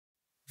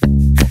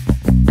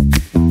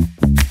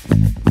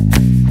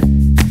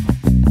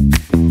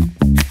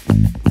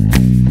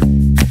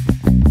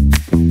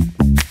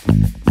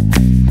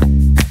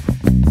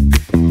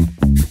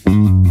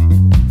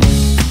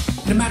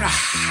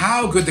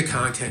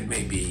it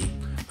may be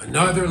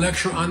another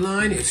lecture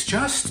online, it's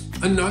just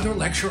another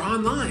lecture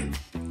online.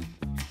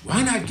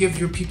 Why not give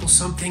your people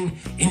something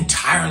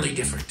entirely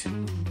different?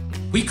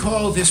 We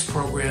call this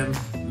program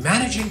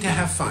Managing to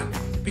Have Fun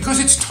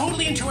because it's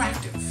totally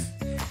interactive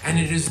and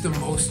it is the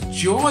most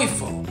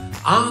joyful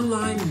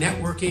online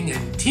networking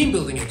and team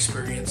building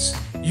experience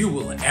you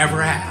will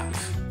ever have.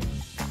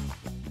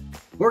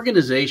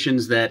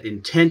 Organizations that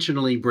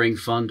intentionally bring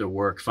fun to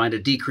work find a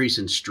decrease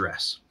in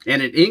stress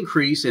and an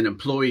increase in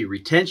employee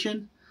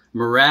retention,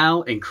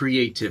 morale, and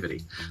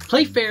creativity.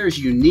 Playfair's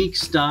unique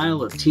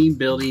style of team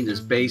building is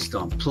based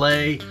on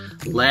play,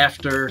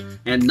 laughter,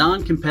 and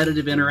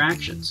non-competitive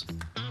interactions,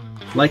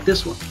 like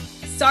this one.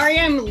 Sorry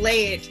I'm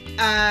late.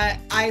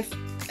 I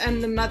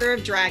am the mother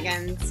of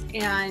dragons,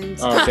 and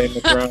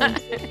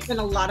it's been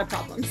a lot of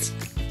problems.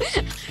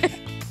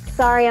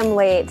 Sorry I'm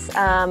late.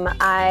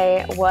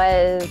 I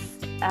was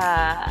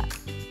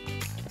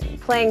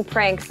playing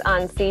pranks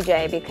on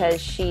CJ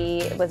because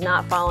she was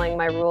not following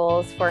my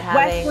rules for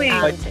having...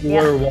 like you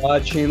were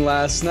watching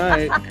last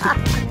night.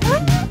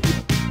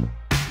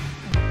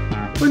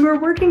 When we're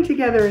working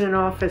together in an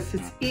office,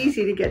 it's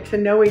easy to get to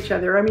know each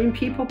other. I mean,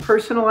 people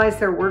personalize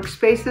their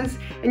workspaces,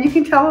 and you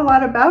can tell a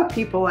lot about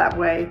people that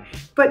way.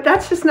 But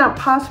that's just not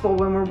possible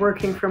when we're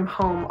working from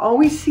home. All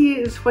we see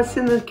is what's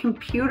in the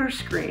computer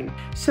screen.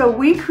 So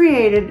we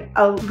created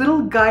a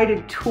little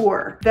guided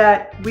tour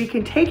that we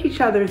can take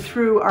each other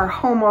through our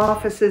home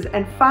offices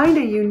and find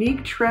a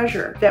unique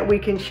treasure that we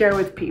can share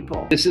with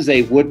people. This is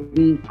a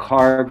wooden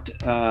carved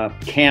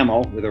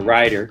camel with a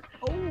rider.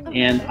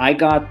 And I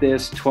got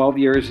this 12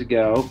 years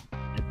ago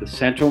at the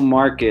Central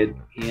Market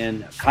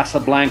in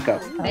Casablanca.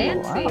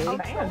 Fancy. Oh,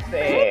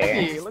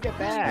 fancy. Look at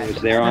that. I was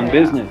there on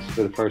business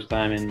for the first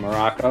time in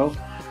Morocco.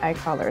 I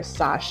call her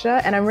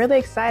Sasha, and I'm really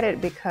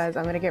excited because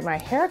I'm going to get my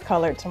hair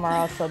colored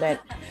tomorrow so that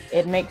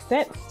it makes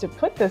sense to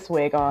put this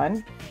wig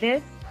on.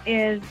 This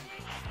is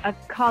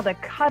called a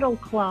cuddle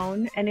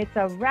clone, and it's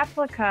a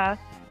replica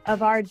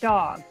of our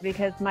dog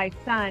because my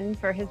son,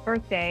 for his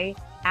birthday,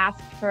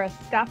 asked for a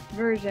stuffed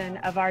version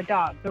of our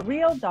dog. The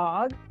real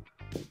dog,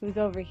 who's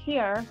over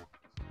here,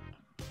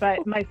 but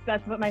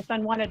that's what my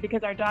son wanted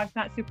because our dog's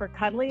not super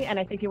cuddly, and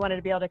I think he wanted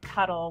to be able to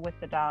cuddle with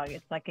the dog.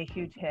 It's like a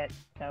huge hit,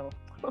 so.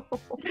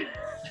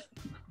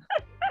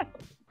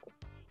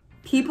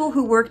 People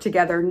who work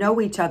together know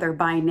each other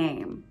by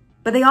name,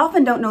 but they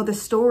often don't know the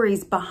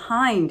stories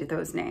behind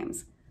those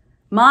names.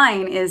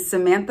 Mine is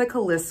Samantha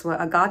Kaliswa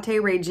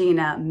Agate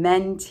Regina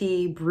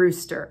Menti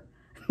Brewster.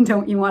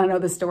 Don't you want to know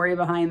the story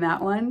behind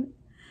that one?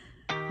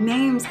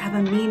 Names have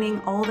a meaning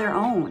all their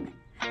own.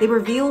 They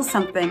reveal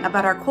something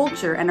about our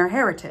culture and our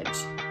heritage.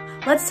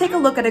 Let's take a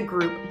look at a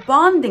group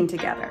bonding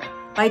together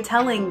by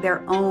telling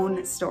their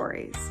own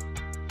stories.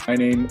 My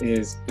name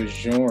is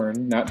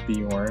Bjorn, not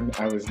Bjorn.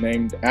 I was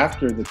named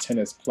after the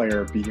tennis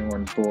player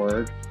Bjorn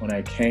Borg. When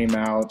I came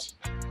out,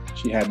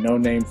 she had no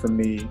name for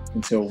me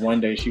until one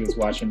day she was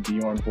watching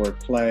Bjorn Borg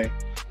play,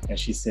 and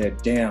she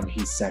said, "Damn,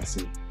 he's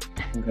sexy.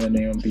 I'm gonna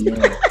name him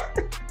Bjorn."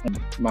 And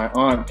my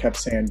aunt kept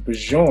saying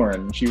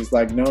Bjorn. She was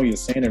like, "No, you're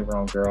saying it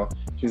wrong, girl."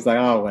 She was like,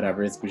 "Oh,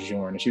 whatever, it's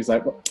Bjorn." And she was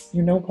like, "Well,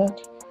 you know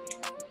what?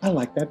 I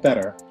like that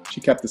better."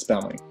 She kept the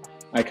spelling.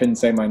 I couldn't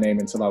say my name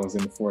until I was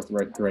in the 4th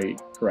grade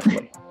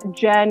correctly.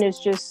 Jen is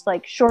just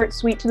like short,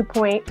 sweet, to the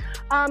point.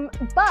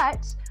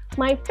 But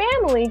my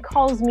family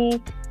calls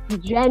me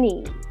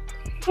Jenny.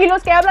 Y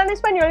los que hablan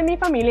español en mi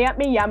familia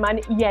me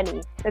llaman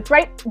Yenny. That's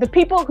right, the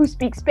people who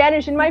speak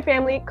Spanish in my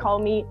family call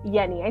me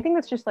Yenny. I think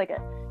that's just like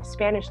a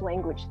Spanish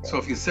language thing. So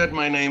if you said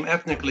my name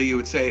ethnically, you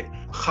would say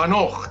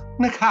Chanoch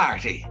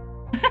Nakati.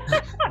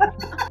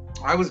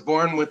 I was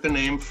born with the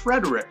name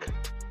Frederick,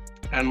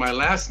 and my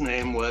last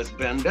name was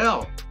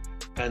Bendel.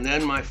 And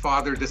then my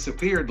father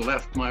disappeared,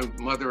 left my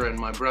mother and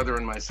my brother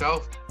and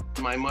myself.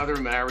 My mother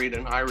married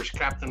an Irish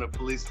captain of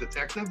police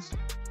detectives.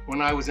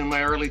 When I was in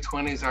my early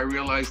 20s, I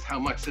realized how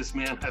much this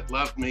man had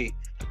loved me.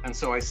 And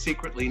so I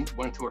secretly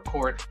went to a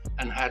court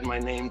and had my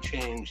name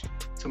changed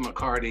to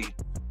McCarty.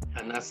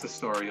 And that's the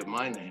story of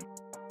my name.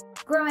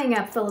 Growing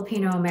up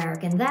Filipino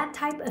American, that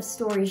type of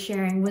story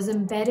sharing was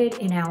embedded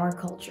in our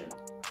culture.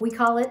 We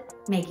call it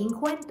making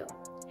cuento.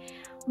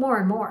 More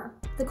and more,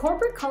 the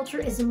corporate culture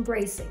is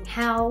embracing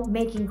how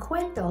making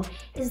cuento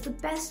is the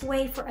best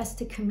way for us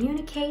to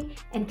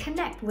communicate and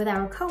connect with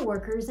our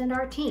coworkers and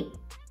our team.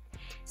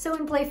 So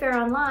in Playfair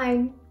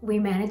Online, we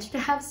managed to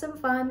have some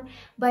fun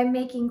by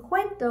making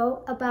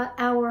cuento about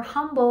our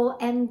humble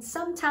and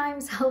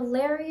sometimes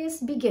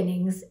hilarious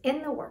beginnings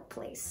in the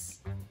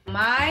workplace.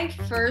 My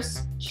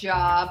first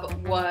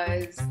job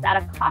was at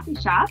a coffee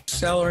shop.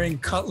 Selling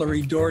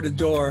cutlery door to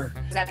door.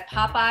 I was at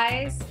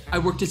Popeyes. I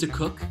worked as a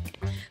cook.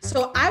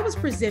 So I was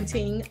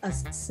presenting a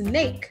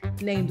snake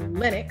named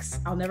Lennox.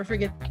 I'll never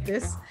forget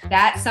this.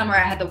 That summer I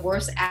had the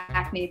worst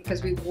acne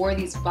because we wore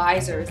these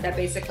visors that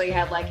basically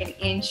had like an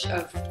inch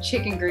of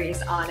chicken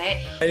grease on it.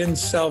 I didn't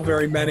sell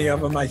very many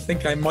of them. I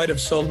think I might have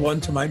sold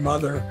one to my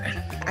mother.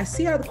 I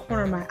see out of the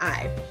corner of my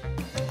eye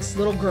Linux,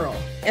 little girl,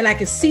 and I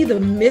could see the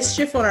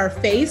mischief on her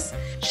face.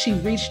 She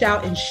reached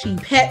out and she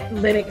pet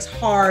Linux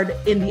hard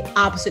in the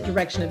opposite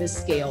direction of his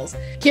scales.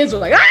 Kids were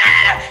like,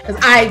 ah!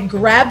 Because I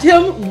grabbed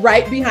him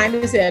right behind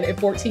his head at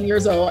 14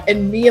 years old,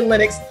 and me and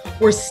Linux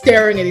were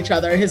staring at each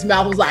other, and his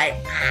mouth was like,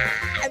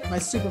 ah! My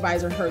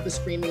supervisor heard the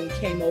screaming,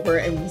 came over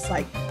and was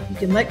like, you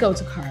can let go,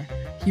 Takara.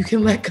 You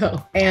can let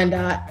go. And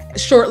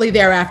shortly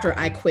thereafter,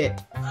 I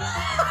quit.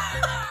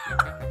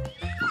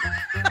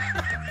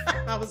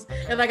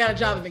 I got a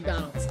job at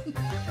McDonald's.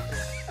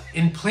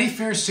 In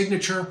Playfair's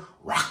signature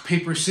rock,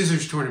 paper,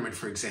 scissors tournament,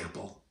 for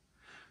example,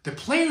 the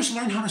players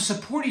learn how to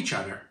support each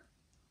other,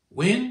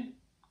 win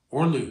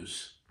or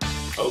lose.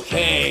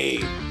 Okay,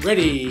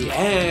 ready,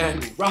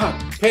 and rock,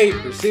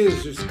 paper,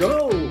 scissors,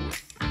 go!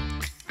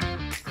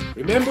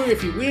 Remember,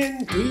 if you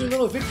win, do your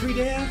little victory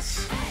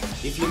dance.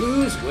 If you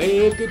lose,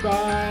 wave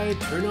goodbye,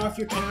 turn off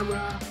your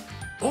camera.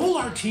 All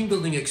our team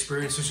building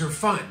experiences are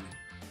fun,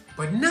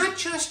 but not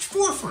just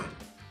for fun.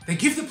 They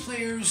give the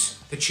players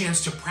the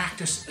chance to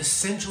practice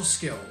essential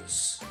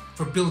skills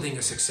for building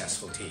a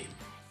successful team.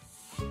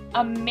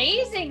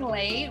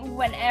 Amazingly,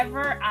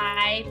 whenever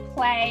I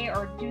play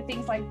or do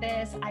things like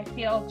this, I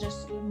feel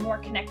just more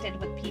connected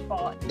with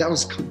people. That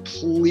was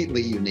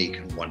completely unique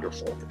and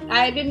wonderful.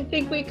 I didn't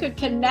think we could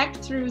connect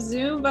through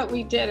Zoom, but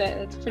we did it.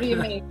 It's pretty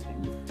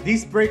amazing.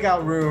 These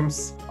breakout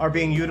rooms are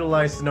being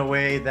utilized in a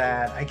way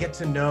that I get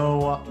to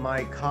know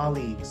my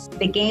colleagues.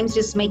 The games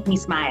just make me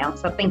smile,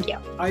 so thank you.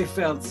 I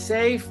felt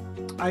safe,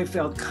 I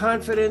felt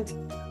confident,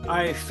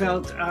 I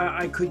felt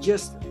I could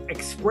just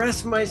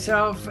express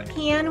myself.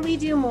 Can we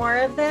do more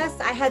of this?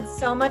 I had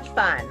so much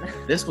fun.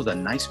 This was a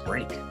nice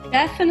break.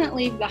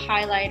 Definitely the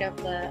highlight of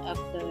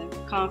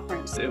the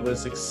conference. It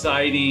was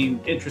exciting,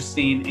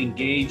 interesting,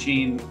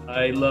 engaging.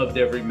 I loved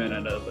every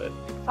minute of it.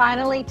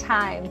 Finally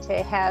time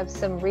to have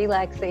some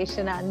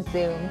relaxation on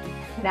Zoom.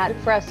 Not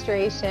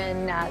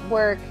frustration, not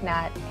work,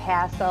 not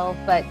hassle,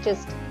 but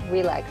just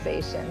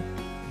relaxation.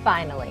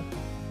 Finally.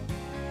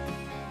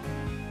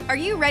 Are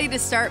you ready to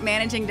start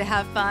managing to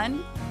have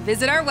fun?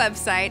 Visit our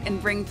website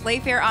and bring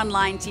Playfair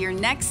Online to your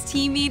next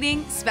team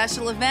meeting,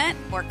 special event,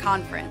 or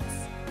conference.